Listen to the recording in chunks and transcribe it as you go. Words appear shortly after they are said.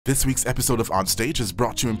This week's episode of Onstage is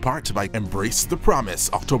brought to you in part by Embrace the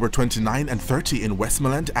Promise, October 29 and 30 in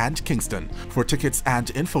Westmoreland and Kingston. For tickets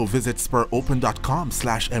and info, visit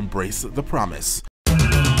spuropen.com/embracethepromise.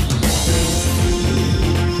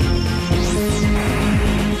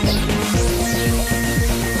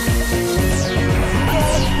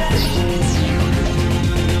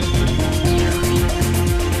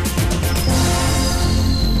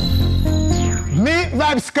 Meet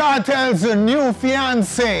Vybz Kartel's new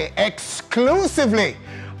fiance exclusively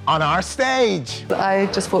on our stage. I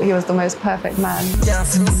just thought he was the most perfect man.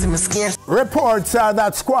 Reports are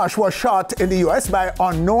that Squash was shot in the US by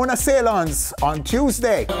unknown assailants on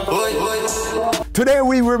Tuesday. Today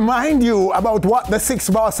we remind you about what the Six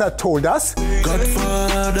Boss had told us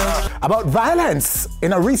about violence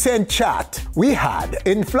in a recent chat we had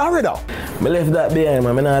in Florida. I left that behind,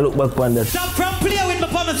 man. I look back on that. Stop from playing with me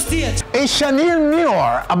on the stage. Is Chanel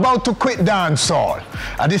Muir about to quit dancehall?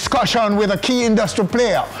 A discussion with a key industry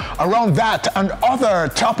player around that and other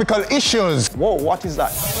topical issues. Whoa, what is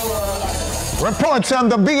that? Reports on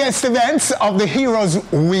the biggest events of the Heroes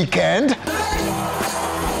Weekend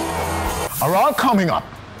are all coming up.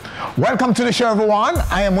 Welcome to the show, everyone.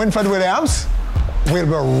 I am Winfred Williams. We'll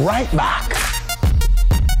be right back.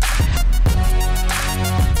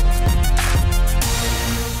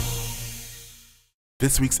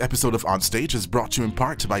 This week's episode of Onstage is brought to you in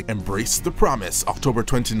part by Embrace the Promise, October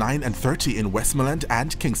 29 and 30 in Westmoreland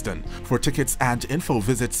and Kingston. For tickets and info,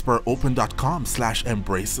 visit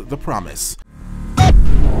spuropen.com/embracethepromise.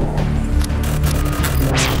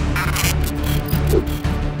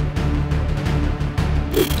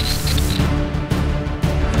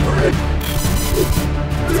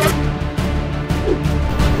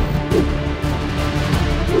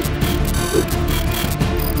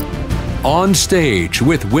 On Stage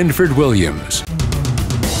with Winfred Williams.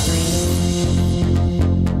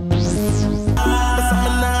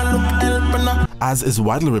 As is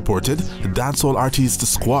widely reported, dancehall artist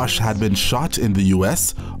Squash had been shot in the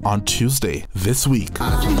US on Tuesday this week.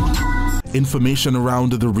 Information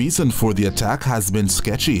around the reason for the attack has been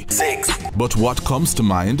sketchy. But what comes to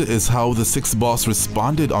mind is how the Six Boss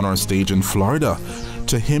responded on our stage in Florida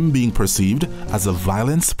to him being perceived as a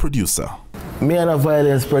violence producer. Me and a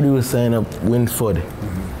violence producer in a Winford.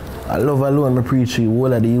 I love alone me preach to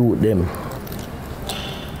all of the youth them.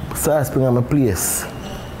 So spring at my place.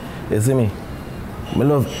 You see me? I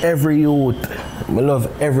love every youth. I love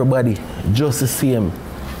everybody just the same.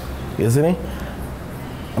 You see me?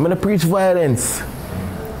 I'm gonna preach violence.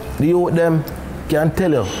 The youth them can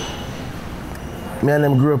tell you. Me and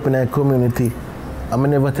them grew up in a community. I'm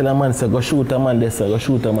never tell a man say go shoot a man this, go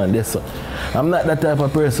shoot a man this. I'm not that type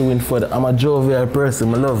of person, Winford. I'm a jovial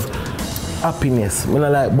person. I love happiness. I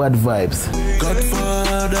don't like bad vibes.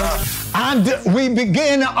 And we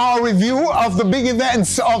begin our review of the big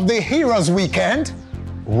events of the Heroes Weekend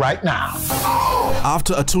right now.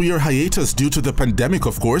 After a 2-year hiatus due to the pandemic,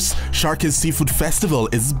 of course, Sharky's Seafood Festival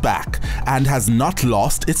is back and has not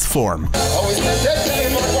lost its form.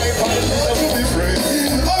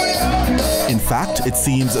 In fact, it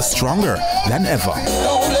seems stronger than ever.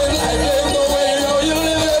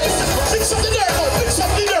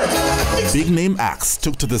 Big-name acts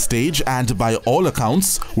took to the stage and, by all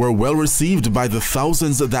accounts, were well received by the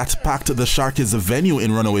thousands that packed the Sharky's venue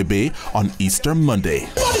in Runaway Bay on Easter Monday.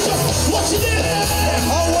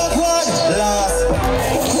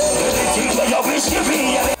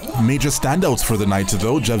 Major standouts for the night,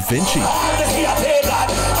 though, Ja Vinci,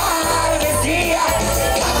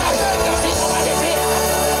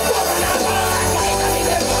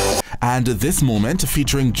 and this moment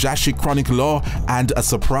featuring Jashi Chronic Law and a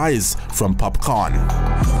surprise from Popcorn.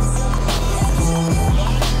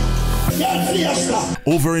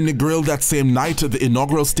 Over in the grill that same night, the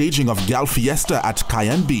inaugural staging of Gal Fiesta at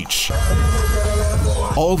Cayenne Beach.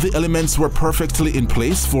 All the elements were perfectly in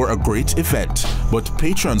place for a great event, but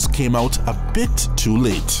patrons came out a bit too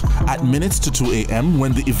late. At minutes to 2 a.m.,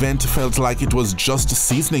 when the event felt like it was just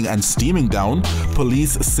seasoning and steaming down,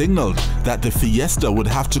 police signaled that the fiesta would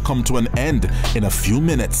have to come to an end in a few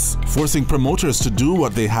minutes, forcing promoters to do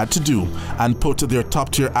what they had to do and put their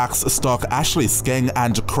top-tier acts Stock Ashley, Skeng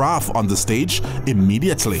and Kraft on the stage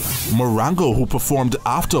immediately. Morango, who performed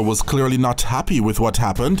after, was clearly not happy with what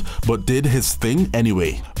happened, but did his thing anyway.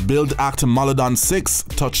 Build act Maladon 6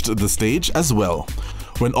 touched the stage as well.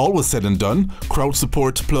 When all was said and done, crowd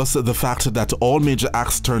support plus the fact that all major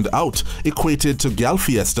acts turned out equated to Gal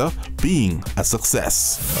Fiesta being a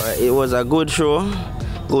success. It was a good show,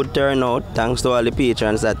 good turnout, thanks to all the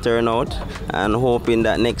patrons that turned out, and hoping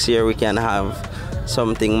that next year we can have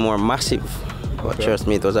something more massive. But trust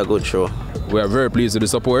me, it was a good show. We are very pleased with the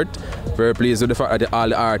support, very pleased with the fact that all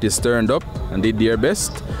the artists turned up and did their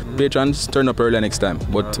best. Patrons turn up early next time,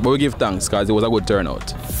 but we give thanks because it was a good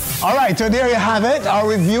turnout. All right, so there you have it, our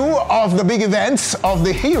review of the big events of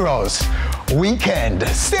the Heroes Weekend.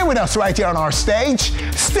 Stay with us right here on our stage.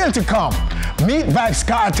 Still to come, meet Vybz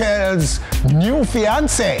Kartel's new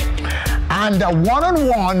fiance and a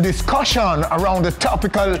one-on-one discussion around the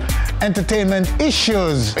topical entertainment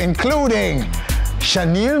issues, including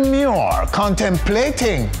Chanel Muir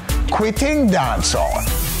contemplating quitting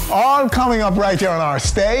dancehall. All coming up right here on our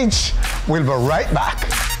stage. We'll be right back.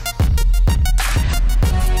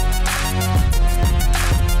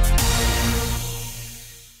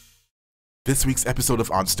 This week's episode of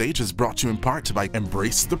Onstage is brought to you in part by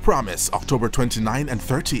Embrace the Promise, October 29 and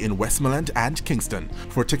 30 in Westmoreland and Kingston.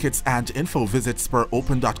 For tickets and info, visit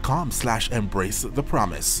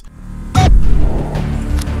spuropen.com/embracethepromise.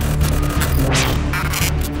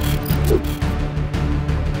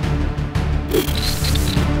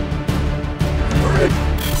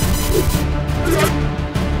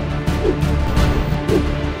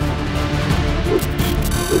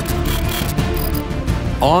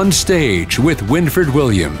 On Stage with Winford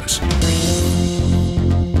Williams.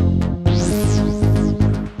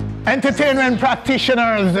 Entertainment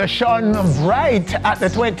practitioners shone bright at the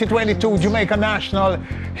 2022 Jamaica National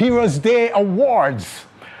Heroes Day Awards.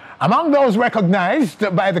 Among those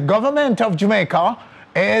recognized by the government of Jamaica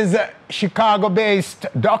is Chicago-based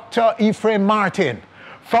Dr. Ephraim Martin,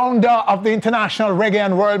 founder of the International Reggae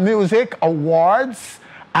and World Music Awards,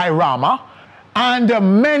 IRAMA, and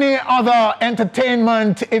many other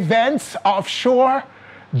entertainment events offshore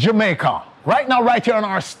Jamaica. Right now, right here on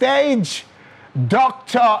our stage,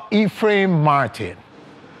 Dr. Ephraim Martin.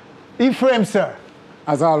 Ephraim, sir.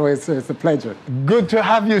 As always, sir, it's a pleasure. Good to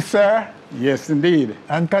have you, sir. Yes, indeed.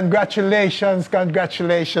 And congratulations,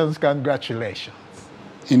 congratulations, congratulations.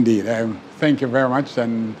 Indeed. Thank you very much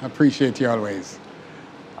and appreciate you always.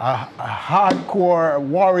 A hardcore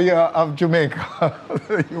warrior of Jamaica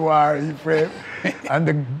you are, Ephraim. And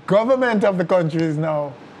the government of the country is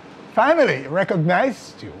now finally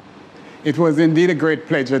recognized you. It was indeed a great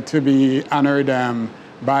pleasure to be honored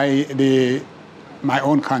by my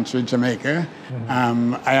own country, Jamaica.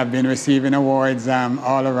 Mm-hmm. I have been receiving awards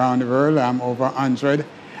all around the world, over 100.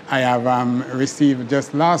 I have received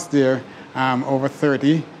just last year over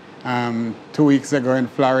 30. 2 weeks ago in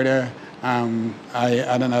Florida, I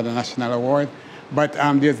had another national award. But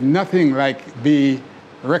there's nothing like being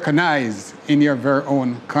recognized in your very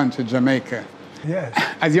own country, Jamaica. Yes.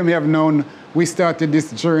 As you may have known, we started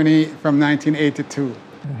this journey from 1982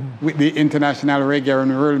 with the International Reggae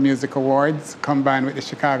and World Music Awards combined with the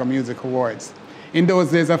Chicago Music Awards. In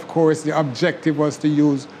those days, of course, the objective was to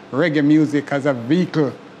use reggae music as a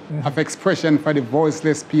vehicle of expression for the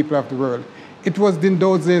voiceless people of the world. It was in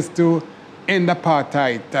those days to end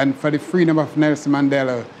apartheid and for the freedom of Nelson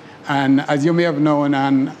Mandela. And as you may have known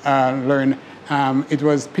and learned, it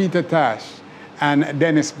was Peter Tosh and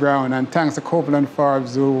Dennis Brown and thanks to Copeland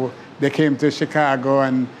Forbes who they came to Chicago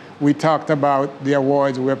and we talked about the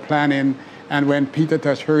awards we were planning. And when Peter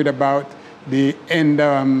Tosh heard about the end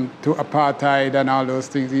to apartheid and all those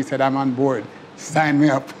things, he said, I'm on board, sign me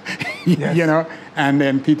up. Yes. You know. And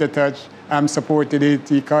then Peter Tosh supported it.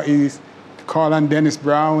 He called on Dennis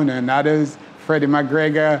Brown and others, Freddie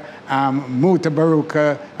McGregor, Muta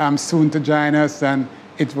Baruka, soon to join us. And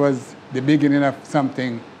it was the beginning of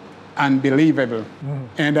something unbelievable.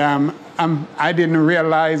 And I didn't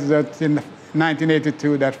realize that in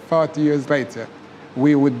 1982, that 40 years later,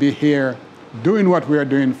 we would be here doing what we are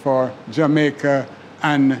doing for Jamaica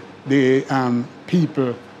and the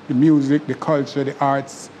people, the music, the culture, the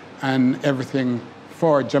arts, and everything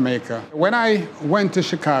for Jamaica. When I went to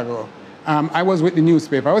Chicago, I was with the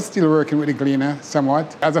newspaper. I was still working with the Gleaner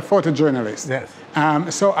somewhat as a photojournalist. Yes.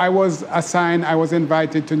 So I was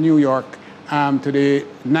invited to New York to the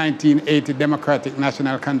 1980 Democratic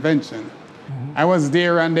National Convention. I was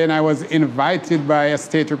there and then I was invited by a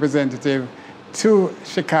state representative to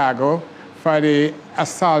Chicago for the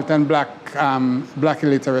assault on black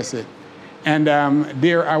illiteracy. And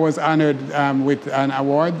there I was honored with an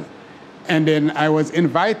award. And then I was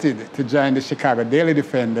invited to join the Chicago Daily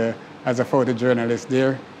Defender as a photojournalist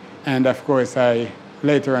there. And of course, I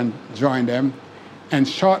later on joined them. And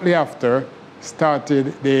shortly after,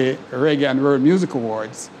 started the Reggae and World Music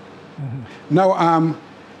Awards. Now,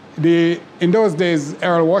 in those days,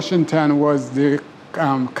 Earl Washington was the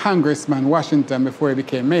Congressman Washington before he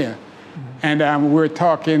became mayor. And we were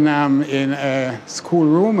talking in a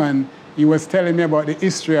schoolroom, and he was telling me about the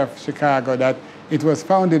history of Chicago, that it was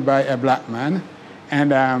founded by a black man,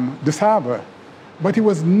 and DeSable but he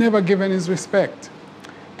was never given his respect.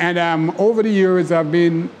 And over the years, I've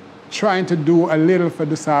been trying to do a little for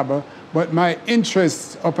DeSaba, but my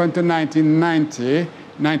interest up until 1990,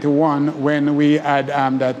 91, when we had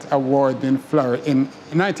that award in Florida, in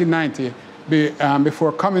 1990,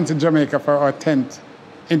 before coming to Jamaica for our 10th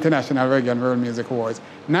International Reggae and World Music Awards.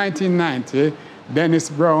 1990, Dennis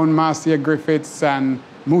Brown, Marcia Griffiths, and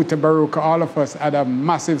Muta Baruch, all of us had a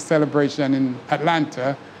massive celebration in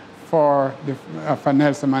Atlanta for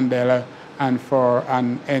Nelson Mandela and for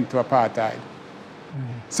an end to apartheid.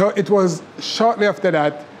 So it was shortly after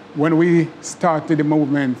that when we started the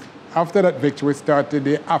movement. After that victory, we started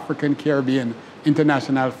the African Caribbean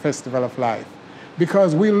International Festival of Life.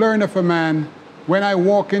 Because we learned of a man, when I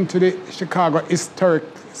walk into the Chicago Historical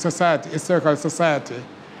Society,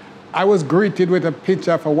 I was greeted with a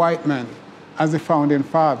picture of a white man as the founding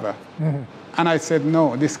father. And I said,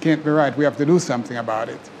 no, this can't be right. We have to do something about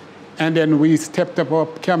it. And then we stepped up our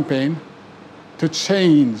campaign to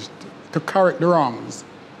change, to correct the wrongs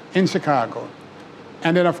in Chicago.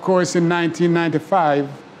 And then, of course, in 1995,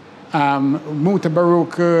 Muta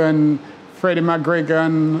Baruch and Freddie McGregor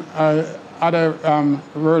and other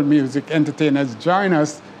world music entertainers join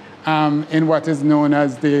us in what is known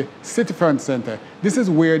as the Cityfront Center. This is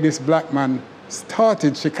where this black man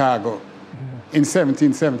started Chicago in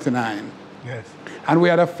 1779. Yes. And we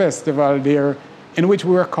had a festival there in which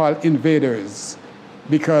we were called invaders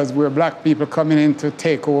because we were black people coming in to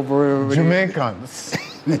take over. Jamaicans.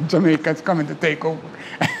 Jamaicans coming to take over.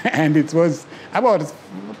 And it was about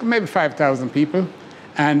maybe 5,000 people.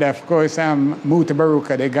 And of course, Muta Baruch,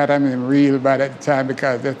 they got him real bad at the time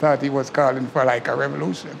because they thought he was calling for like a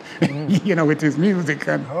revolution, you know, with his music.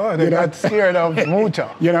 And, they got scared of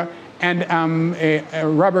Muta. You know,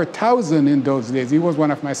 and Robert Townsend in those days, he was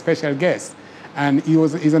one of my special guests. And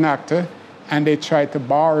he's an actor, and they tried to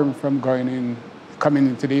bar him from coming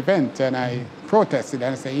into the event. And I protested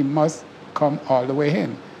and I said, he must come all the way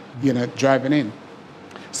in, you know, driving in.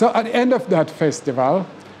 So at the end of that festival,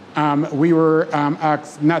 we were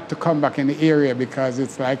asked not to come back in the area because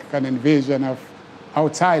it's like an invasion of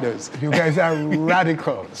outsiders. You guys are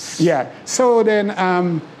radicals. Yeah. So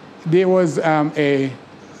then there was a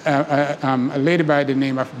lady by the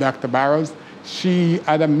name of Dr. Barrows. She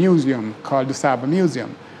had a museum called the DeSaba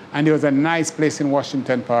Museum. And there was a nice place in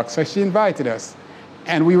Washington Park. So she invited us.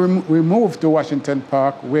 And we moved to Washington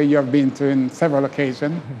Park, where you have been to in several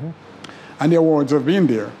occasions. And the awards have been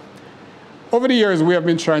there. Over the years, we have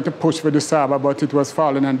been trying to push for DeSaba, but it was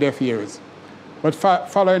falling on deaf ears. But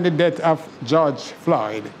following the death of George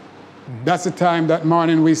Floyd, that's the time that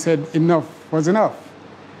morning we said enough was enough.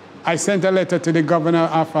 I sent a letter to the governor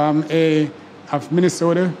of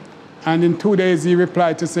Minnesota, and in 2 days he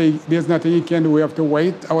replied to say, there's nothing he can do, we have to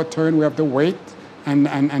wait, our turn, we have to wait, and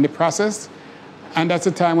the process. And that's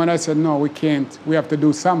the time when I said, no, we can't, we have to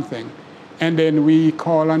do something. And then we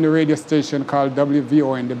called on the radio station called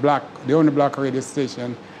WVON, the only black radio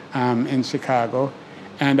station in Chicago.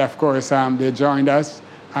 And of course, they joined us.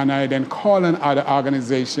 And I then called on other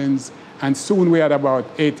organizations. And soon we had about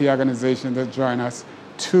 80 organizations that joined us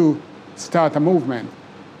to start a movement.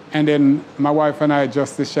 And then my wife and I,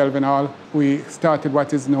 Justice Shelvin Hall, we started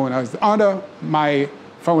what is known as, under my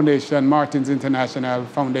foundation, Martin's International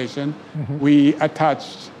Foundation, we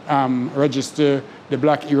attached, registered the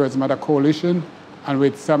Black Heroes Mother Coalition, and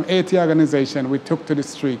with some 80 organizations, we took to the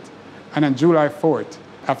street. And on July 4th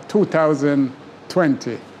of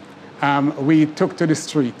 2020, we took to the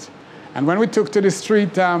street. And when we took to the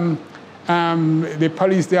street, the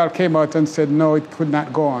police, they all came out and said, no, it could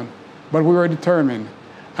not go on. But we were determined.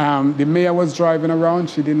 The mayor was driving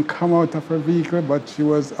around. She didn't come out of her vehicle, but she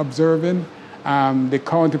was observing the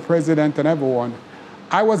county president and everyone.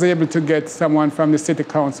 I was able to get someone from the city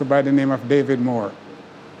council by the name of David Moore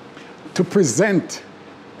to present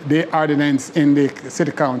the ordinance in the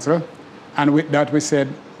city council. And with that, we said,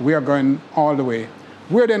 we are going all the way.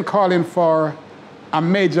 We're then calling for a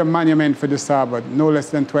major monument for DeSaba, no less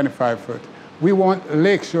than 25 foot. We want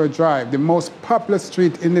Lakeshore Drive, the most popular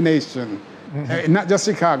street in the nation. Not just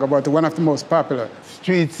Chicago, but one of the most popular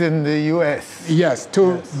streets in the U.S. Yes,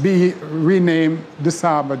 to be renamed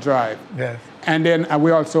DeSaba Drive. Yes. And then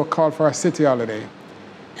we also called for a city holiday.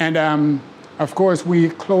 And of course, we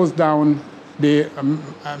closed down the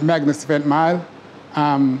Magnificent Mile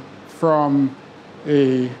from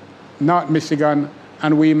North Michigan,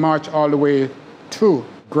 and we marched all the way to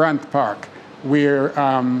Grant Park, where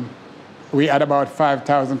we had about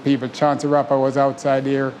 5,000 people. Chauncey Rapper was outside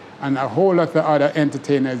there, and a whole lot of other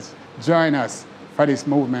entertainers joined us for this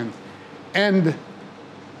movement. And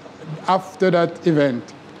after that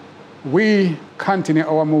event, we continue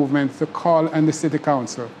our movement to call on the City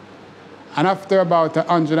Council. And after about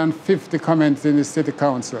 150 comments in the City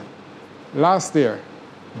Council, last year,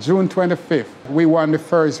 June 25th, we won the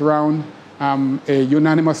first round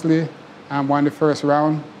unanimously, won the first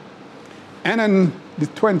round. And on the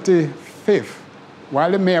 25th, while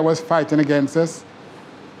the mayor was fighting against us,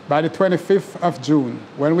 by the 25th of June,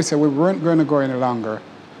 when we said we weren't going to go any longer,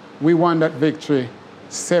 we won that victory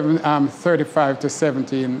 35 to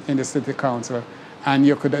 17 in the City Council. And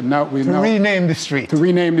you could now, rename the street. To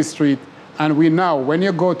rename the street. And we now, when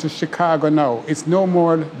you go to Chicago now, it's no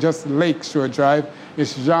more just Lakeshore Drive,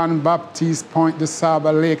 it's Jean-Baptiste Point de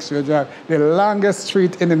Sable Lakeshore Drive, the longest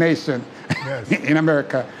street in the nation, yes. In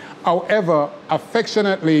America. However,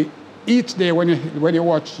 affectionately, each day when you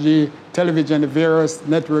watch the television, the various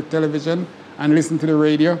network television, and listen to the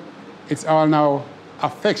radio, it's all now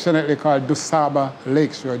affectionately called DuSable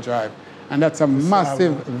Lakeshore Drive. And that's a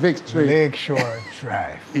massive victory. Lakeshore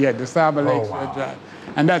Drive. Yeah, DuSable Lakeshore Drive.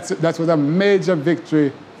 And that was a major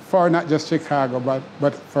victory for not just Chicago,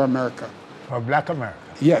 but for America. For Black America.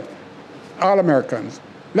 Yeah, all Americans.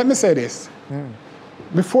 Let me say this.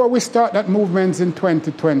 Before we start that movement in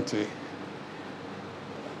 2020,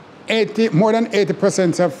 more than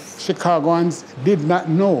 80% of Chicagoans did not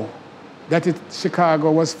know that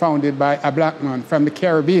Chicago was founded by a black man from the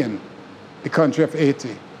Caribbean, the country of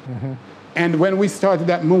Haiti. And when we started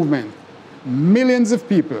that movement, millions of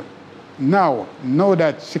people now know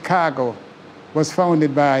that Chicago was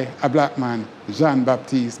founded by a black man,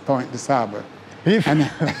 Jean-Baptiste Point de Sable. And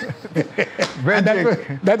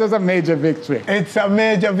that was a major victory. It's a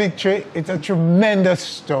major victory. It's a tremendous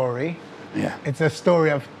story. Yeah. It's a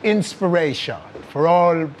story of inspiration for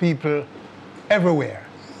all people everywhere.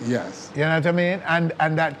 Yes. You know what I mean?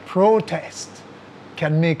 And that protest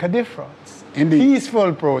can make a difference. Indeed.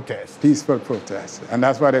 Peaceful protest. Peaceful protest. And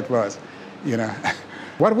that's what it was, you know.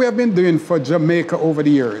 What we have been doing for Jamaica over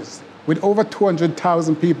the years, with over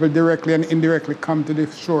 200,000 people directly and indirectly come to the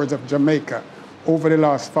shores of Jamaica over the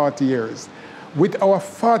last 40 years, with our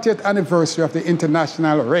 40th anniversary of the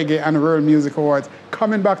International Reggae and World Music Awards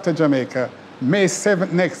coming back to Jamaica, May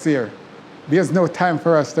 7th next year, there's no time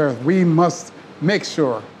for us there. We must make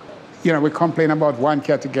sure, you know, we complain about one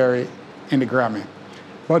category in the Grammy,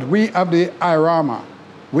 but we have the IRAMA,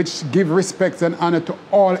 which give respect and honor to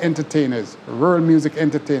all entertainers, world music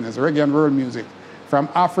entertainers, reggae and world music. From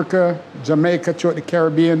Africa, Jamaica, throughout the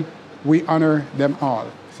Caribbean, we honor them all.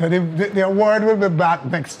 So the award will be back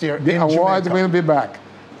next year The award will be back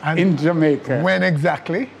in Jamaica. When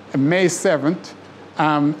exactly? May 7th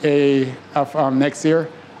of next year.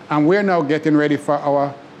 And we're now getting ready for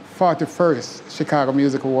our 41st Chicago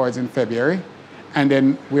Music Awards in February. And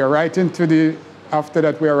then we are right into after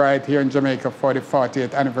that, we are right here in Jamaica for the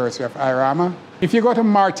 40th anniversary of IRAMA. If you go to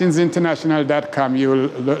martinsinternational.com, you'll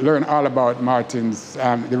learn all about Martin's,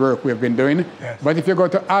 the work we've been doing. Yes. But if you go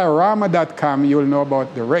to irama.com, you'll know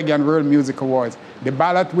about the Reggae and World Music Awards. The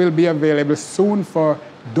ballot will be available soon for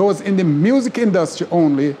those in the music industry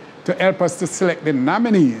only to help us to select the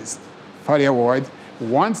nominees for the award.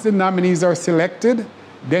 Once the nominees are selected,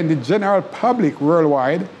 then the general public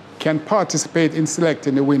worldwide can participate in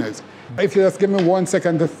selecting the winners. If you just give me 1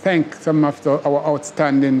 second to thank some of our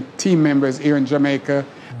outstanding team members here in Jamaica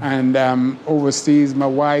and overseas, my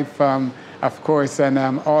wife, of course, and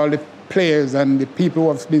all the players and the people who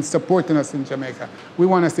have been supporting us in Jamaica. We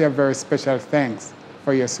want to say a very special thanks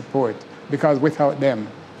for your support, because without them,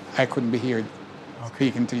 I couldn't be here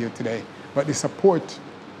speaking to you today. But the support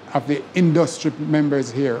of the industry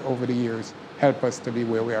members here over the years help us to be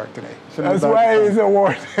where we are today. That's why he's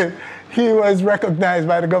awarded. He was recognized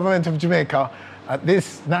by the government of Jamaica at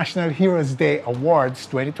this National Heroes Day Awards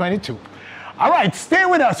 2022. All right, stay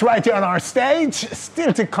with us right here on our stage.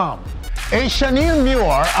 Still to come, a Chanel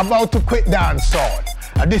Muir about to quit dancehall.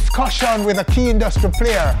 A discussion with a key industrial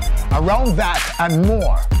player around that and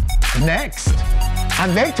more. Next,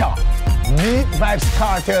 and later, meet Vybz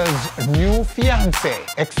Kartel's new fiance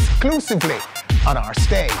exclusively on our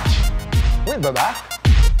stage. We'll be back.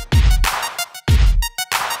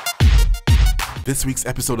 This week's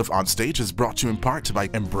episode of Onstage is brought to you in part by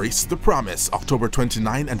Embrace the Promise, October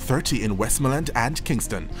 29 and 30 in Westmoreland and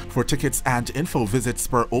Kingston. For tickets and info, visit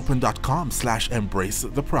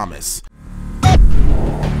spuropen.com/embracethepromise.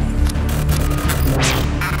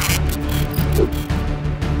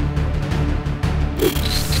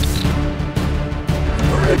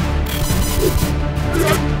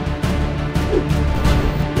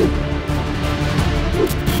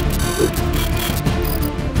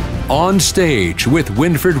 On Stage with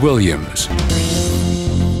Winfred Williams.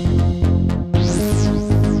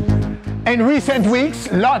 In recent weeks,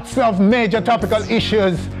 lots of major topical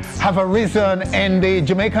issues have arisen in the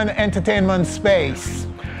Jamaican entertainment space.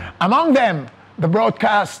 Among them, the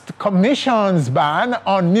Broadcast Commission's ban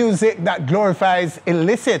on music that glorifies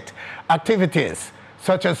illicit activities,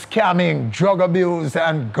 such as scamming, drug abuse,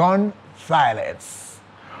 and gun violence.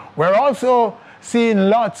 We're also seeing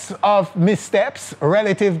lots of missteps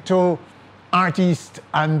relative to artists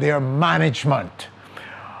and their management.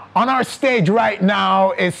 On our stage right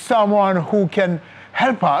now is someone who can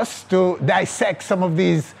help us to dissect some of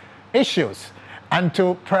these issues and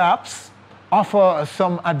to perhaps offer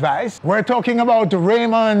some advice. We're talking about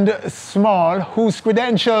Raymond Small, whose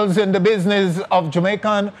credentials in the business of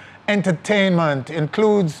Jamaican entertainment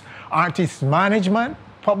includes artist management,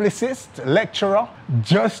 publicist, lecturer,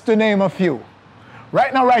 just to name a few.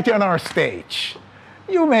 Right now, right here on our stage,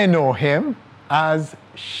 you may know him as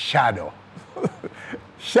Shadow.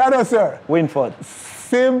 Shadow, sir. Winford.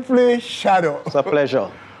 Simply Shadow. It's a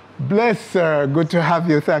pleasure. Bless, sir. Good to have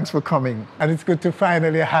you. Thanks for coming. And it's good to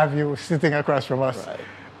finally have you sitting across from us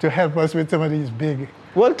to help us with some of these big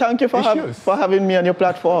Well, thank you for having me on your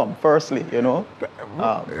platform, firstly, you know.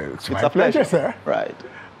 It's a pleasure, sir. Right.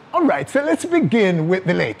 All right, so let's begin with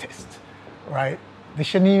the latest, right? The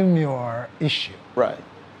Chanel Muir issue. Right.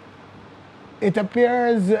 It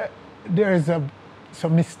appears there's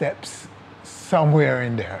some missteps somewhere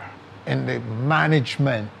in there in the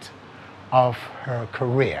management of her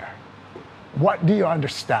career. What do you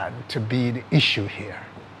understand to be the issue here?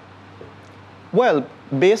 Well,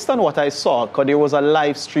 based on what I saw, because there was a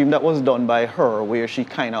live stream that was done by her where she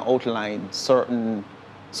kind of outlined certain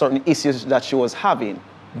issues that she was having.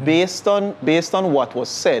 Based on what was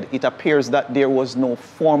said, it appears that there was no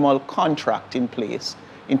formal contract in place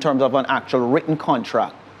in terms of an actual written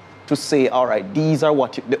contract to say, all right, these are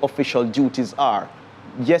what the official duties are.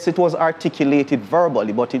 Yes, it was articulated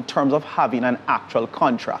verbally, but in terms of having an actual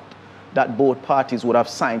contract that both parties would have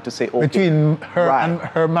signed to say, okay. Between her and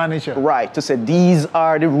her manager. Right, to say these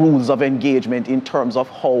are the rules of engagement in terms of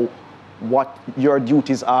what your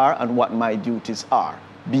duties are and what my duties are.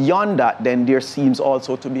 Beyond that, then there seems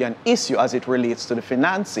also to be an issue as it relates to the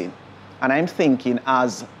financing. And I'm thinking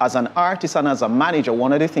as an artist and as a manager,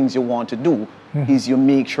 one of the things you want to do is you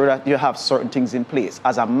make sure that you have certain things in place.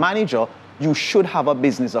 As a manager, you should have a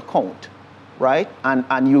business account, right?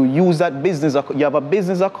 And you use that business account. You have a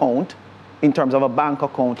business account in terms of a bank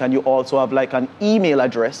account, and you also have like an email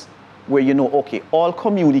address where you know, okay, all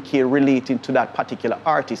communique relating to that particular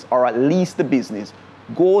artist or at least the business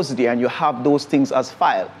goes there, and you have those things as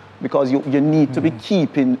file, because you need to be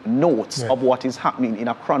keeping notes of what is happening in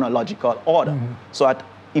a chronological order. So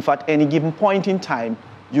if at any given point in time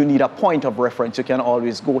you need a point of reference, you can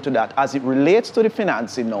always go to that. As it relates to the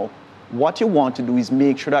financing now, what you want to do is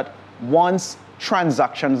make sure that once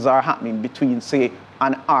transactions are happening between, say,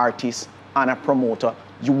 an artist and a promoter,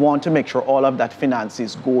 you want to make sure all of that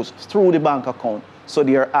finances goes through the bank account, so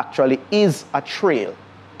there actually is a trail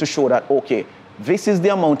to show that, okay, this is the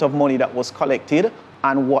amount of money that was collected,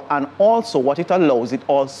 and also what it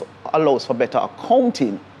also allows for better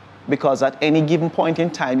accounting, because at any given point in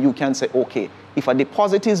time, you can say, okay, if a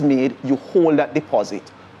deposit is made, you hold that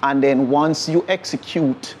deposit. And then once you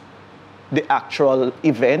execute the actual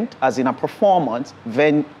event, as in a performance,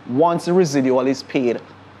 then once the residual is paid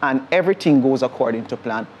and everything goes according to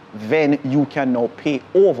plan, then you can now pay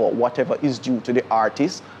over whatever is due to the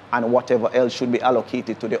artist and whatever else should be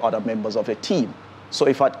allocated to the other members of the team. So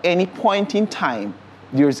if at any point in time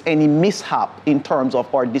there's any mishap in terms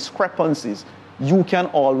of our discrepancies, you can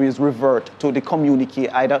always revert to the communique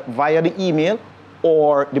either via the email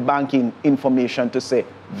or the banking information to say,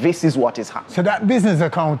 this is what is happening. So that business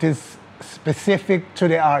account is specific to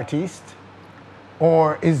the artist,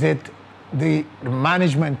 or is it the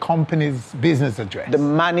management company's business address? The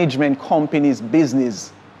management company's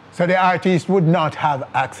business. So the artist would not have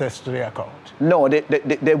access to the account? No,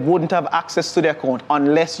 they wouldn't have access to the account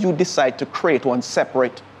unless you decide to create one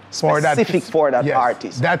separate, specific for that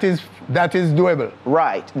artist. That is doable.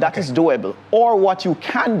 Right, that is doable. Or what you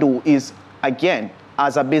can do is, again,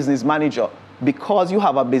 as a business manager, because you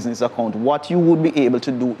have a business account, what you would be able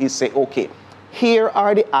to do is say, okay, here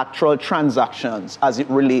are the actual transactions as it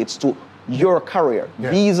relates to your career.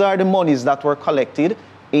 Yes. These are the monies that were collected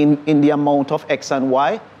in the amount of X and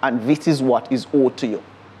Y, and this is what is owed to you.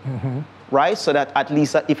 Right? So that at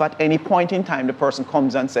least if at any point in time the person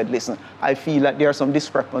comes and said, listen, I feel that there are some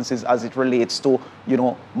discrepancies as it relates to, you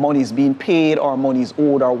know, monies being paid or monies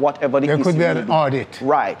owed or whatever the issue there could be an audit.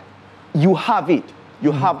 Right. You have it.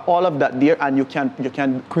 You have all of that there, and you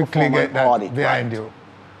can quickly get that audit behind you.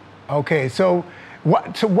 Okay, so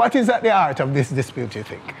what is at the heart of this dispute, you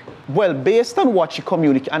think? Well, based on what she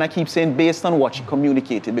communicated, and I keep saying based on what she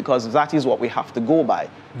communicated, because that is what we have to go by.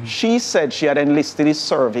 She said she had enlisted his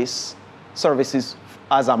services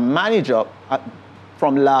as a manager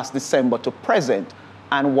from last December to present.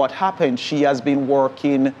 And what happened, she has been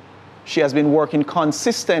working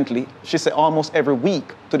consistently, she said almost every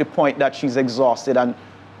week, to the point that she's exhausted and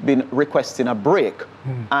been requesting a break.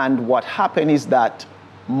 And what happened is that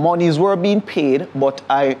monies were being paid, but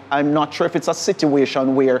I'm not sure if it's a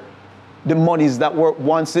situation where the monies that were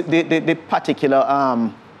once the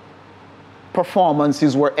particular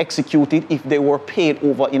performances were executed, if they were paid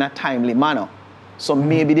over in a timely manner. So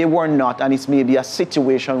maybe they were not, and it's maybe a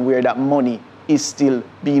situation where that money is still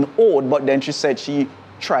being owed. But then she said she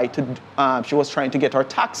was trying to get her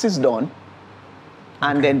taxes done,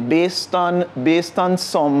 and then based on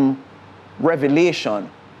some revelation,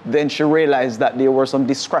 then she realized that there were some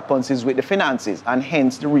discrepancies with the finances, and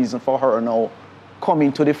hence the reason for her now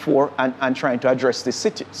coming to the fore and trying to address this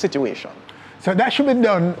situation. So that should be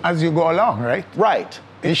done as you go along, right? Right.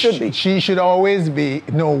 It should be. She should always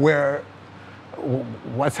know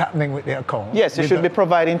what's happening with the account. Yes, you should be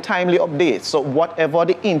providing timely updates. So whatever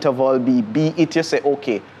the interval be it you say,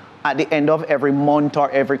 okay, at the end of every month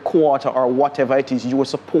or every quarter or whatever it is, you were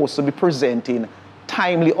supposed to be presenting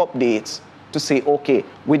timely updates to say, okay,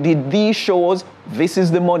 we did these shows, this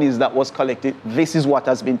is the monies that was collected, this is what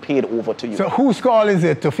has been paid over to you. So whose call is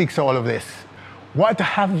it to fix all of this? What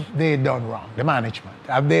have they done wrong, the management?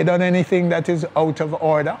 Have they done anything that is out of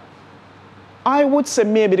order? I would say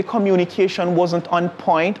maybe the communication wasn't on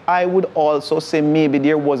point. I would also say maybe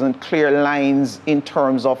there wasn't clear lines in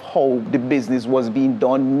terms of how the business was being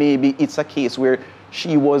done. Maybe it's a case where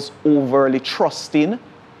she was overly trusting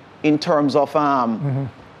in terms of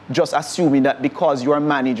just assuming that because you're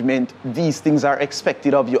management, these things are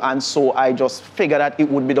expected of you. And so I just figured that it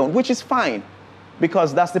would be done, which is fine,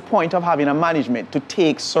 because that's the point of having a management, to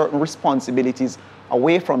take certain responsibilities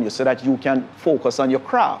away from you so that you can focus on your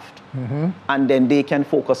craft. And then they can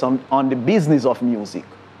focus on the business of music,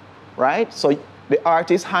 right? So the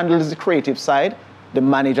artist handles the creative side, the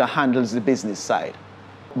manager handles the business side.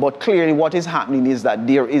 But clearly what is happening is that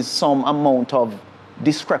there is some amount of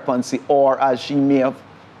discrepancy, or as she may have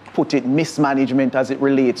put it, mismanagement as it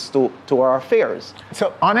relates to our affairs.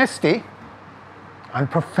 So honesty and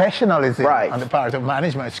professionalism on the part of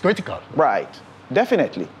management is critical. Right,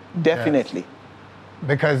 definitely. Yes.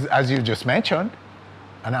 Because as you just mentioned,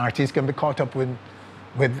 an artist can be caught up with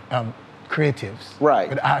creatives,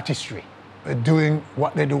 with artistry, with doing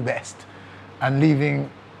what they do best, and leaving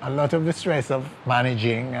a lot of the stress of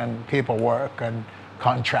managing and paperwork and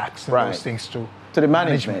contracts and those things to the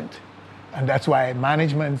management. And that's why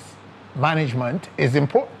management is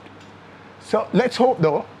important. So let's hope,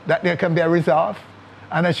 though, that there can be a resolve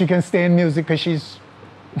and that she can stay in music, because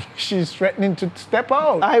she's threatening to step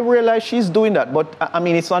out. I realize she's doing that, but I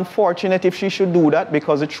mean, it's unfortunate if she should do that,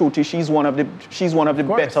 because the truth is she's one of the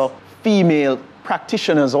better female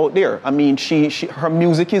practitioners out there. I mean, her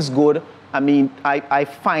music is good. I mean, I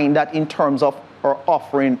find that in terms of her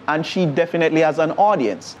offering, and she definitely has an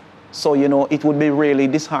audience. So, you know, it would be really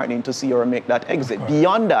disheartening to see her make that exit.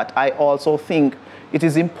 Beyond that, I also think it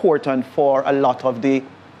is important for a lot of the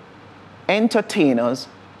entertainers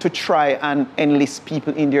to try and enlist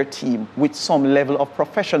people in their team with some level of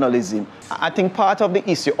professionalism. I think part of the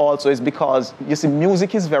issue also is because, you see,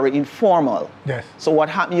 music is very informal. Yes. So what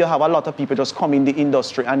happens, you have a lot of people just come in the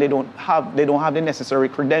industry and they don't have the necessary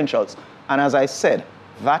credentials. And as I said,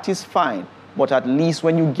 that is fine. But at least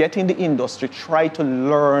when you get in the industry, try to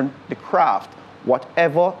learn the craft.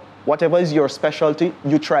 Whatever is your specialty,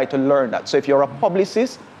 you try to learn that. So if you're a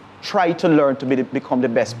publicist, try to learn to become the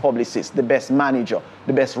best publicist, the best manager,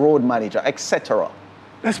 the best road manager, etc.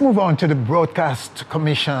 Let's move on to the Broadcast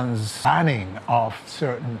Commission's banning of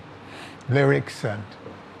certain lyrics and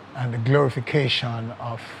the glorification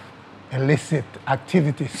of illicit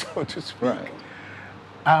activities, so to speak.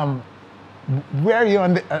 Right. Where are you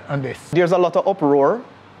on this? There's a lot of uproar,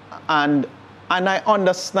 and I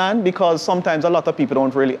understand, because sometimes a lot of people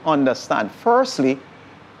don't really understand. Firstly,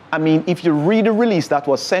 I mean, if you read the release that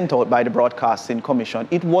was sent out by the Broadcasting Commission,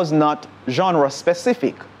 it was not genre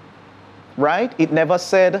specific, right? It never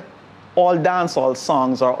said all dancehall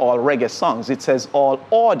songs are all reggae songs. It says all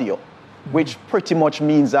audio, which pretty much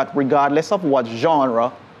means that regardless of what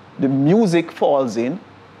genre the music falls in,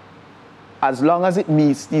 as long as it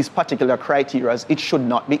meets these particular criteria, it should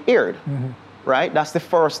not be aired, right? That's the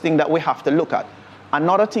first thing that we have to look at.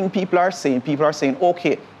 Another thing people are saying,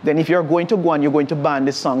 okay, then if you're going to go and you're going to ban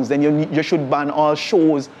the songs, then you should ban all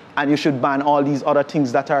shows, and you should ban all these other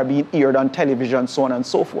things that are being aired on television, so on and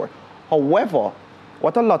so forth. However,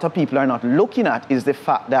 what a lot of people are not looking at is the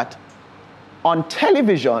fact that on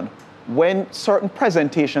television, when certain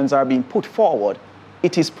presentations are being put forward,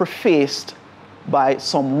 it is prefaced by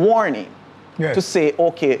some warning to say,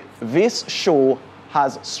 okay, this show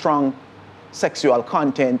has strong sexual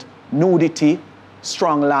content, nudity,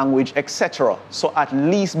 strong language, etc. So at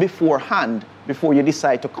least beforehand, before you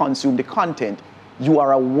decide to consume the content, you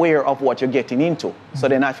are aware of what you're getting into. So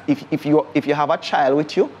then if you have a child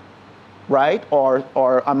with you, right, or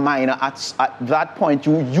a minor, at that point,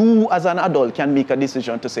 you as an adult can make a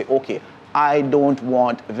decision to say, okay, I don't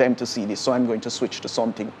want them to see this, so I'm going to switch to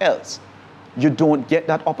something else. You don't get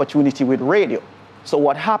that opportunity with radio. So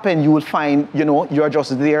what happened, you will find, you know, you're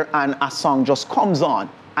just there and a song just comes on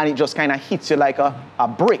and it just kind of hits you like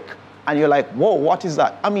a brick. And you're like, whoa, what is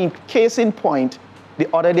that? I mean, case in point,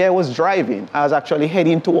 the other day I was driving. I was actually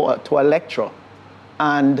heading to a lecture.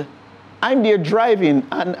 And I'm there driving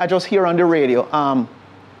and I just hear on the radio,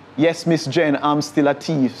 yes, Miss Jen, I'm still a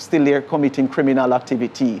thief, still there committing criminal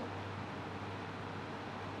activity.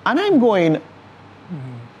 And I'm going,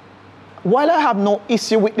 while I have no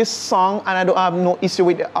issue with this song and I don't have no issue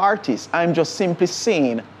with the artist, I'm just simply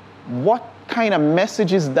saying, what kind of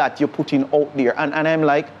message is that you're putting out there? And I'm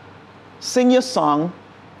like, sing your song,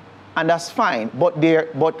 and that's fine. But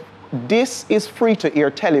this is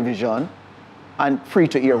free-to-air television and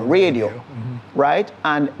free-to-air radio, right?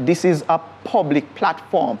 And this is a public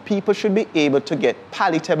platform. People should be able to get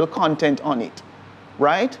palatable content on it,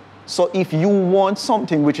 right? So if you want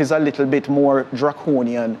something which is a little bit more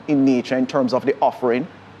draconian in nature in terms of the offering,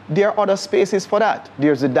 there are other spaces for that.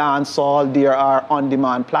 There's the dance hall, there are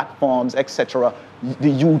on-demand platforms, etc., the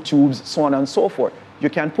YouTubes, so on and so forth. You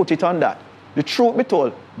can put it on that. The truth be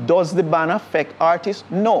told, does the ban affect artists?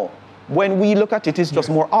 No. When we look at it, it's just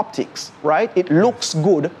more optics, right? It looks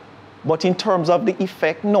good, but in terms of the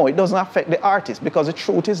effect, no, it doesn't affect the artist, because the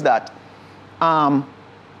truth is that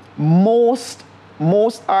most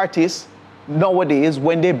artists nowadays,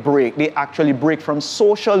 when they break, they actually break from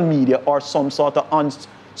social media or some sort of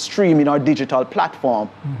streaming or digital platform,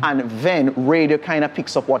 and then radio kind of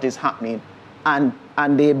picks up what is happening, and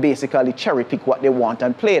they basically cherry pick what they want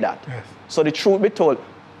and play that. Yes. So the truth be told,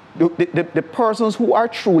 the persons who are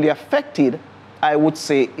truly affected, I would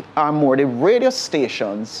say, are more the radio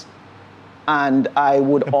stations, and I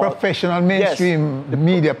would professional mainstream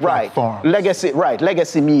media platforms.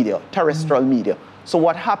 Legacy media, terrestrial media. So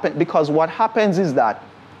what happens is that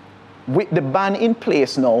with the ban in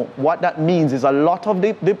place now, what that means is a lot of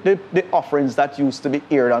the offerings that used to be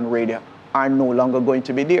aired on radio are no longer going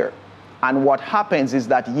to be there. And what happens is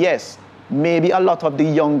that, yes, maybe a lot of the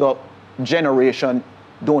younger generation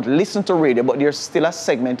don't listen to radio, but there's still a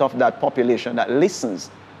segment of that population that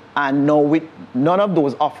listens. And now with none of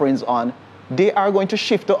those offerings on, they are going to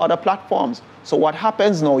shift to other platforms. So what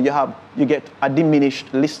happens now, you get a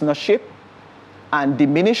diminished listenership. And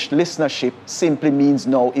diminished listenership simply means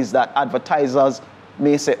now is that advertisers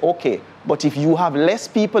may say, okay, but if you have less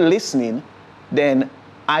people listening, then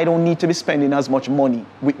I don't need to be spending as much money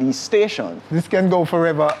with these stations. This can go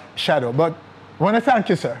forever, Shadow, but I want to thank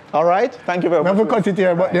you, sir. All right, thank you very much. Never cut it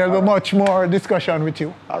here, but there'll be much more discussion with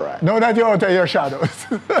you. All right. Now that you're out of your shadows,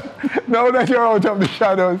 now that you're out of the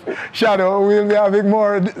shadows, Shadow, we'll be having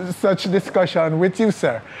more such discussion with you,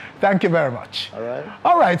 sir. Thank you very much. All right.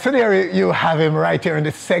 All right, so there you have him right here in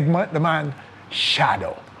this segment, the man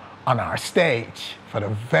Shadow, on our stage for the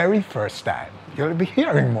very first time. You'll be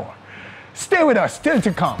hearing more. Stay with us, still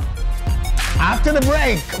to come. After the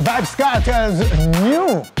break, Vybz Kartel's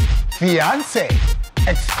new Fiance,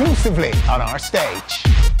 exclusively on our stage.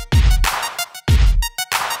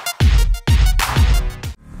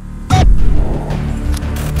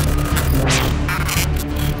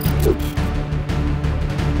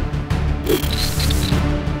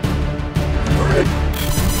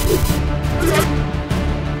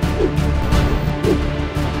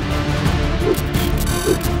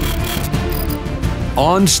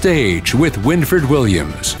 On Stage with Winfred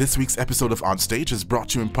Williams. This week's episode of On Stage is brought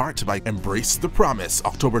to you in part by Embrace the Promise,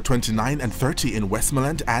 October 29 and 30 in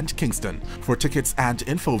Westmoreland and Kingston. For tickets and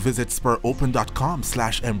info, visit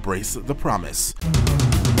spuropen.com/embracethepromise.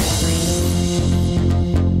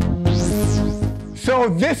 So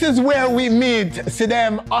this is where we meet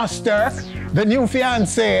Sidem Osterk, the new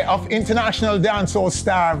fiancé of international dancehall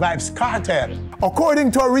star Vybz Kartel.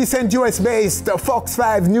 According to a recent US-based Fox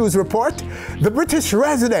 5 news report, the British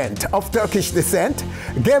resident of Turkish descent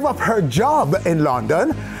gave up her job in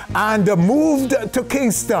London and moved to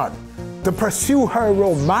Kingston to pursue her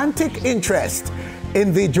romantic interest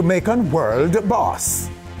in the Jamaican world boss.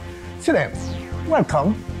 Sidem,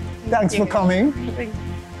 welcome. Thanks for coming.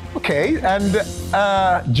 Okay, and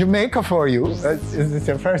Jamaica for you. Is this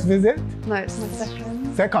your first visit? No, it's my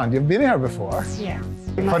second. Second, you've been here before? Yeah.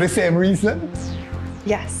 For the same reason?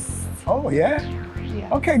 Yes. Oh, yeah?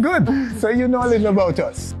 Yeah. Okay, good. So you know a little about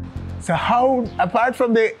us. So how, apart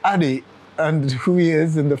from the Addy and who he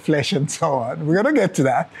is in the flesh and so on, we're going to get to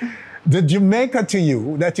that. The Jamaica to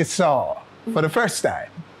you that you saw for the first time,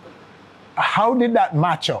 how did that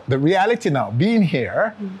match up? The reality now, being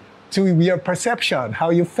here, to your perception, how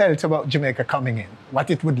you felt about Jamaica coming in, what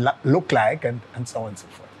it would look like, and so on and so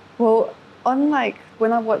forth. Well, unlike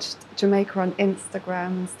when I watched Jamaica on Instagram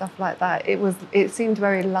and stuff like that, it seemed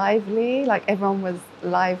very lively, like everyone was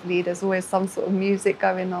lively, there's always some sort of music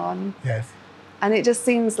going on. Yes. And it just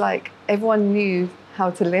seems like everyone knew how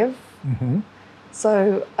to live.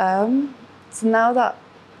 So, so now that...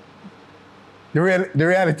 The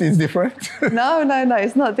reality is different? No,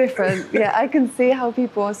 it's not different. Yeah, I can see how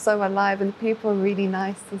people are so alive and people are really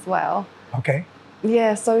nice as well. Okay.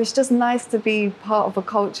 Yeah, so it's just nice to be part of a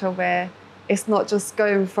culture where it's not just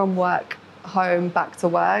going from work, home, back to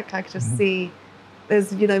work. I can just see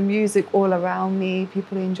there's, you know, music all around me,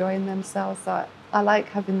 people enjoying themselves. So I like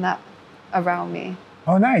having that around me.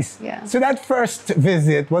 Oh, nice. Yeah. So that first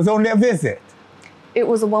visit was only a visit? It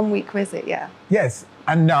was a 1-week visit, yeah. Yes.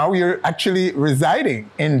 And now you're actually residing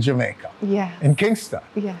in Jamaica? Yes. In Kingston?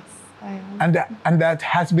 Yes, I am. And that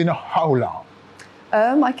has been how long?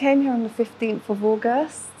 I came here on the 15th of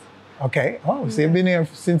August. Okay. Oh, so you've been here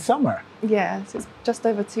since summer? Yeah, so it's just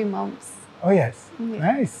over 2 months. Oh, yes. Yeah.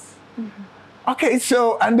 Nice. Okay,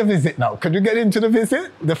 so, and the visit now. Could you get into the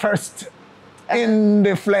visit? The first in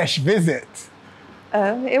the flesh visit?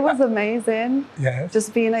 It was amazing. Yes.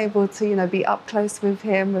 Just being able to, you know, be up close with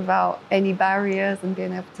him without any barriers and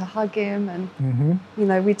being able to hug him. And, you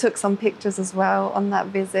know, we took some pictures as well on that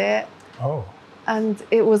visit. Oh. And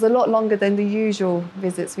it was a lot longer than the usual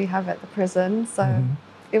visits we have at the prison. So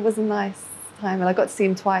it was a nice time. And I got to see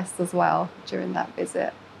him twice as well during that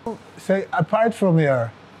visit. So apart from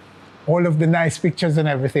all of the nice pictures and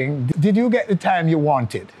everything, did you get the time you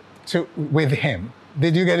wanted with him?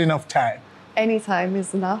 Did you get enough time? Any time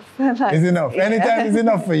is enough. Like, is enough? Yeah. Any time is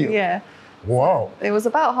enough for you? Yeah. Wow. It was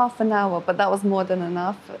about half an hour, but that was more than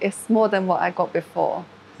enough. It's more than what I got before.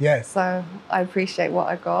 Yes. So I appreciate what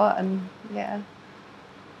I got, and yeah.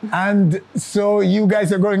 And so you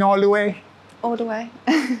guys are going all the way? All the way.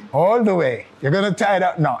 All the way. You're going to tie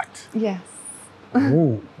that knot? Yes.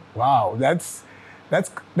 Ooh, wow. That's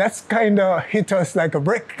kind of hit us like a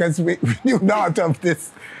brick, because we knew not of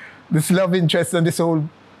this love interest and this whole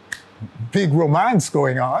big romance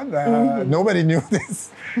going on. Nobody knew this.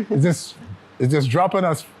 It's just dropping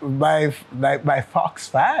us by Fox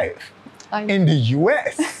 5 in the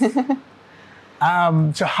US.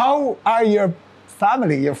 So how are your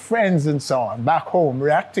family, your friends and so on back home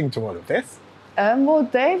reacting to all of this? Well,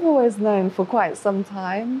 they've always known for quite some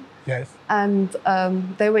time. Yes. And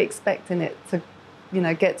they were expecting it to, you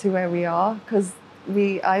know, get to where we are, because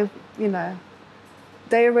they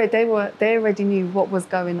already knew what was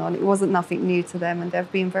going on. It wasn't nothing new to them, and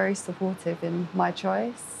they've been very supportive in my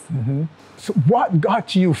choice. So what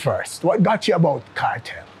got you first? What got you about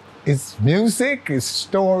Kartel? Is music, is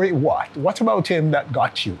story, what? What about him that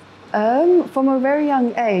got you? From a very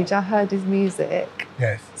young age, I heard his music.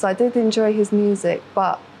 Yes. So I did enjoy his music,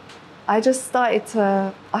 but I just I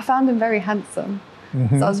found him very handsome.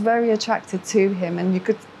 So I was very attracted to him, and you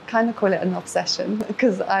could kind of call it an obsession,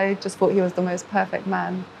 because I just thought he was the most perfect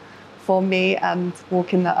man for me and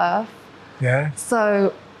walking the earth. Yeah.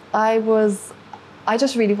 So I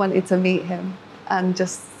just really wanted to meet him and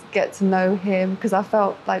just get to know him, because I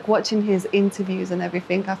felt like watching his interviews and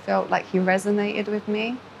everything, I felt like he resonated with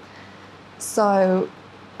me. So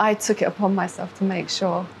I took it upon myself to make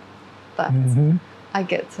sure that I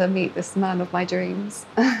get to meet this man of my dreams.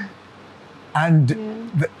 And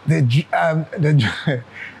the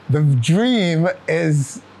dream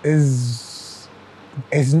isn't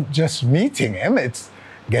just meeting him, it's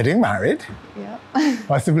getting married,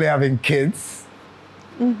 possibly having kids,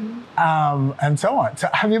 and so on. So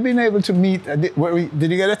have you been able to meet,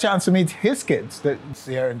 did you get a chance to meet his kids that's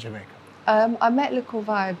here in Jamaica? I met little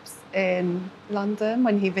Vybz in London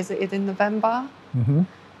when he visited in November.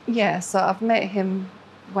 Yeah, so I've met him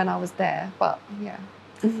when I was there, but yeah.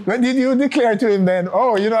 But did you declare to him then,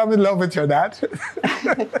 oh, you know, I'm in love with your dad?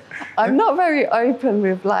 I'm not very open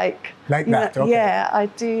with like that, okay. Yeah, I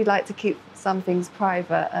do like to keep some things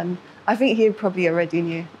private, and I think he probably already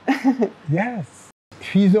knew. Yes.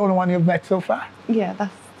 He's the only one you've met so far? Yeah.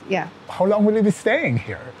 How long will he be staying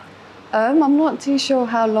here? I'm not too sure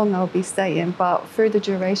how long I'll be staying, but through the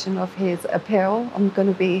duration of his appeal, I'm going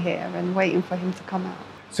to be here and waiting for him to come out.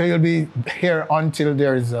 So you'll be here until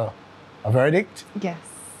there is a verdict? Yes.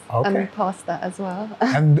 Okay. And past that as well.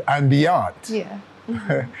 And beyond? Yeah.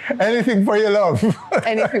 Anything for your love?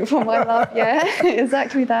 Anything for my love, yeah.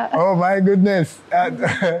 Exactly that. Oh my goodness.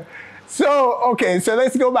 So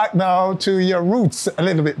let's go back now to your roots a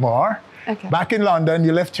little bit more. Okay. Back in London,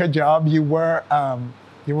 you left your job. You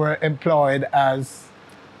were employed as...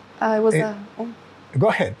 I was Go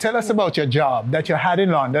ahead. Tell us about your job that you had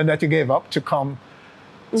in London that you gave up to come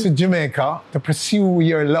to Jamaica to pursue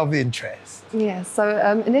your love interest. Yeah, so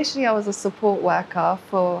initially I was a support worker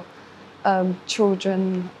for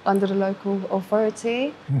children under the local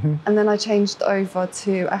authority. And then I changed over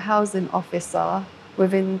to a housing officer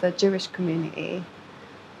within the Jewish community.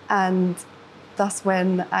 And that's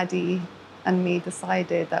when Addy and me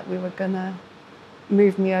decided that we were going to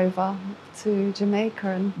move me over to Jamaica.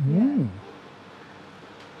 And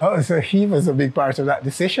Oh, so he was a big part of that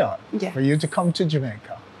decision Yes. for you to come to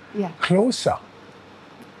Jamaica. Yeah. Closer.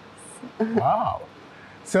 Wow.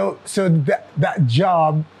 So that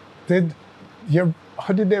job,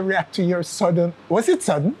 how did they react to your sudden? Was it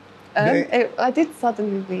sudden? I did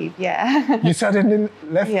suddenly leave, yeah. You suddenly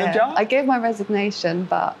left the job? I gave my resignation,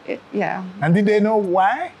 but yeah. And did they know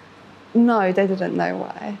why? No, they didn't know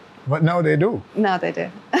why. But now they do. Now they do.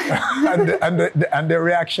 and their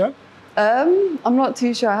reaction? I'm not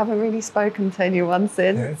too sure. I haven't really spoken to anyone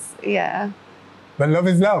since. Yes. Yeah. But love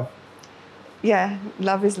is love. Yeah,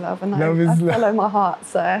 love is love, and Love I is love. follow my heart.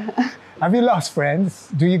 So, Have you lost friends?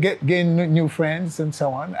 Do you gain new friends and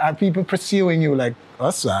so on? Are people pursuing you like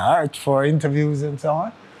us for interviews and so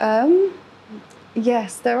on?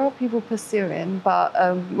 yes, there are people pursuing, but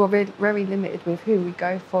we're very limited with who we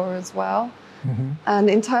go for as well.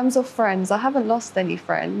 And in terms of friends, I haven't lost any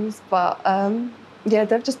friends, but yeah,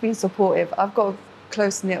 they've just been supportive. I've got a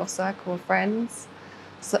close-knit circle of friends,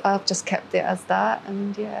 so I've just kept it as that,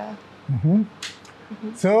 and yeah.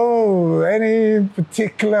 So, any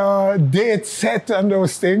particular date set on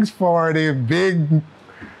those things for the big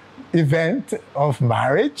event of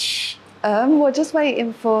marriage? We're just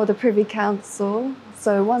waiting for the Privy Council.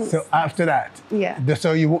 So once. So after that? Yeah.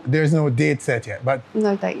 So there's no date set yet, but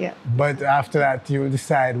No date yet. but after that you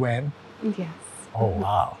decide when? Yes. Oh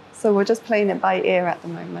wow. So we're just playing it by ear at the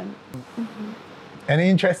moment. Any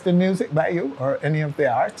interest in music by you or any of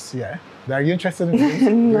the arts? Yeah. Are you interested in music?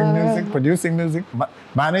 No. Doing music, producing music,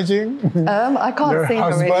 managing? I can't Your sing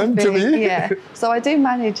or husband to anything. be? Yeah. So I do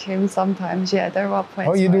manage him sometimes. Yeah, there are points.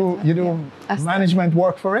 Oh, you where do I step management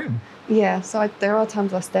work for him? in. Yeah. So there are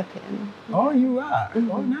times I step in. Oh, you are.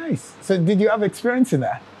 Oh, nice. So did you have experience in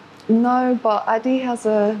that? No, but Addy has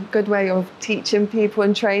a good way of teaching people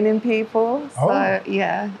and training people. So Oh.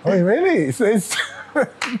 yeah. Oh, really? So it's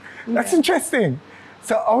that's interesting.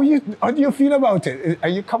 So how do you feel about it? Are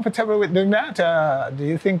you comfortable with doing that? Do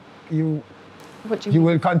you think you What do you mean?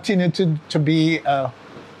 will continue to be a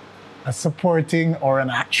supporting or an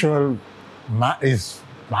actual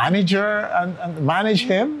manager and manage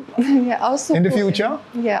him Yeah, I'll support in the him. future?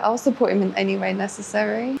 Yeah, I'll support him in any way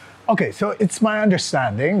necessary. Okay, so it's my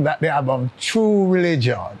understanding that the album True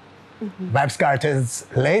Religion, Vybz Kartel's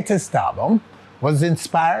latest album, was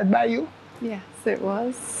inspired by you? Yes, it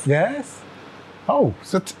was. Yes? Oh,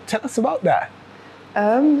 so tell us about that.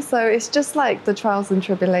 So it's just like the trials and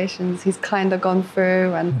tribulations he's kind of gone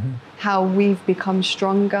through and how we've become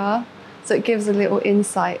stronger. So it gives a little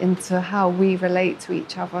insight into how we relate to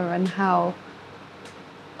each other and how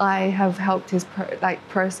I have helped his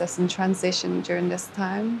process and transition during this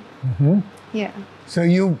time. Yeah. So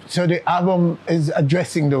the album is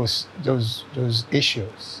addressing those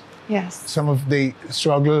issues, Yes. some of the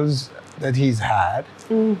struggles that he's had,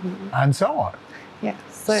 and so on. Yeah.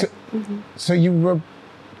 So you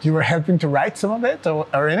were helping to write some of it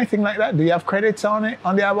or anything like that? Do you have credits on it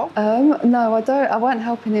on the album? No, I don't. I wasn't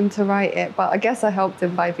helping him to write it, but I guess I helped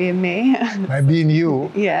him by being me. By being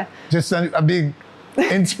you? Yeah. Just a big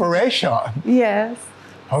inspiration. Yes.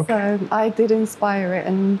 Okay. So I did inspire it,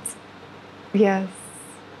 and yes.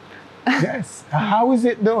 Yes. How is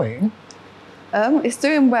it doing? It's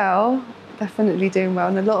doing well, definitely doing well,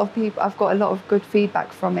 and I've got a lot of good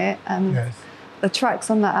feedback from it, and Yes. the tracks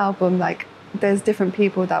on that album, like there's different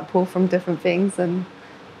people that pull from different things, and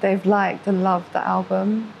they've liked and loved the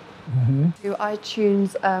album. To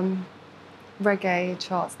iTunes reggae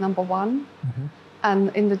charts #1,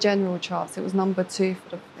 and in the general charts it was #2 for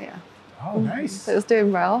the Oh, nice. So it was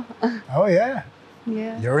doing well. Oh, yeah.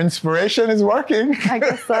 Yeah. Your inspiration is working. I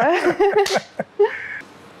guess so.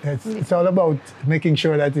 It's all about making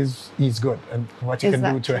sure that he's good and what you can do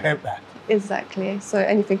to Exactly. help that. Exactly. So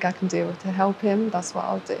anything I can do to help him, that's what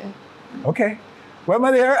I'll do. Okay. Well,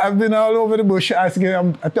 my dear, I've been all over the bush asking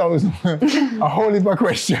a whole heap of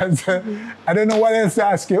questions. I don't know what else to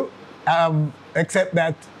ask you, except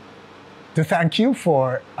that to thank you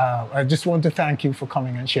for, I just want to thank you for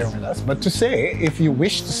coming and sharing with us. But to say, if you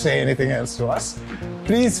wish to say anything else to us,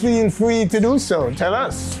 please feel free to do so. Tell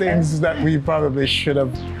us things that we probably should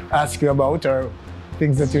have asked you about, or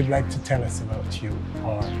things that you'd like to tell us about you.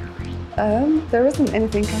 Or there isn't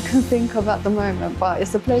anything I can think of at the moment, but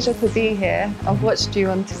it's a pleasure to be here. I've watched you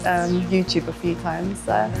on YouTube a few times,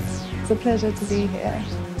 so it's a pleasure to be here.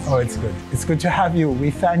 Oh, it's good. It's good to have you.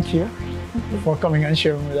 We thank you for coming and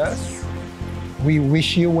sharing with us. We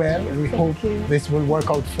wish you well. We hope this will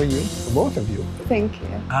work out for you, for both of you. Thank you.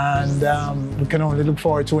 And we can only look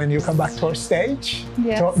forward to when you come back to our stage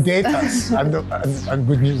yes. to update us and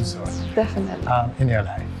good news definitely in your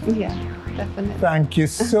life. Yeah, definitely. Thank you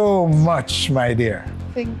so much, my dear.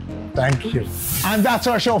 Thank you. Thank you. And that's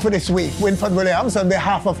our show for this week. Winfred Williams, on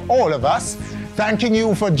behalf of all of us, thanking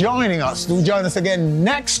you for joining us. Do join us again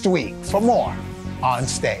next week for more On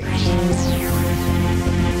Stage.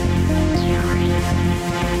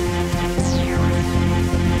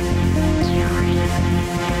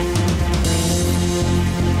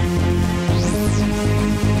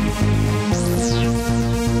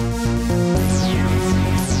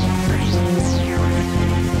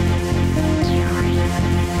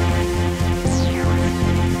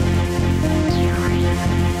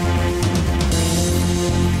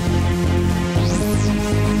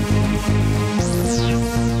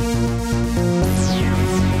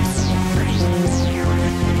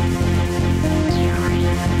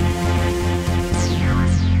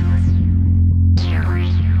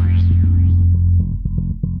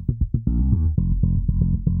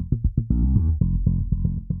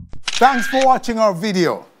 Thanks for watching our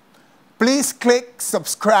video. Please click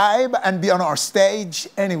subscribe and be on our stage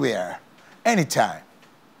anywhere, anytime,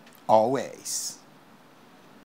 always.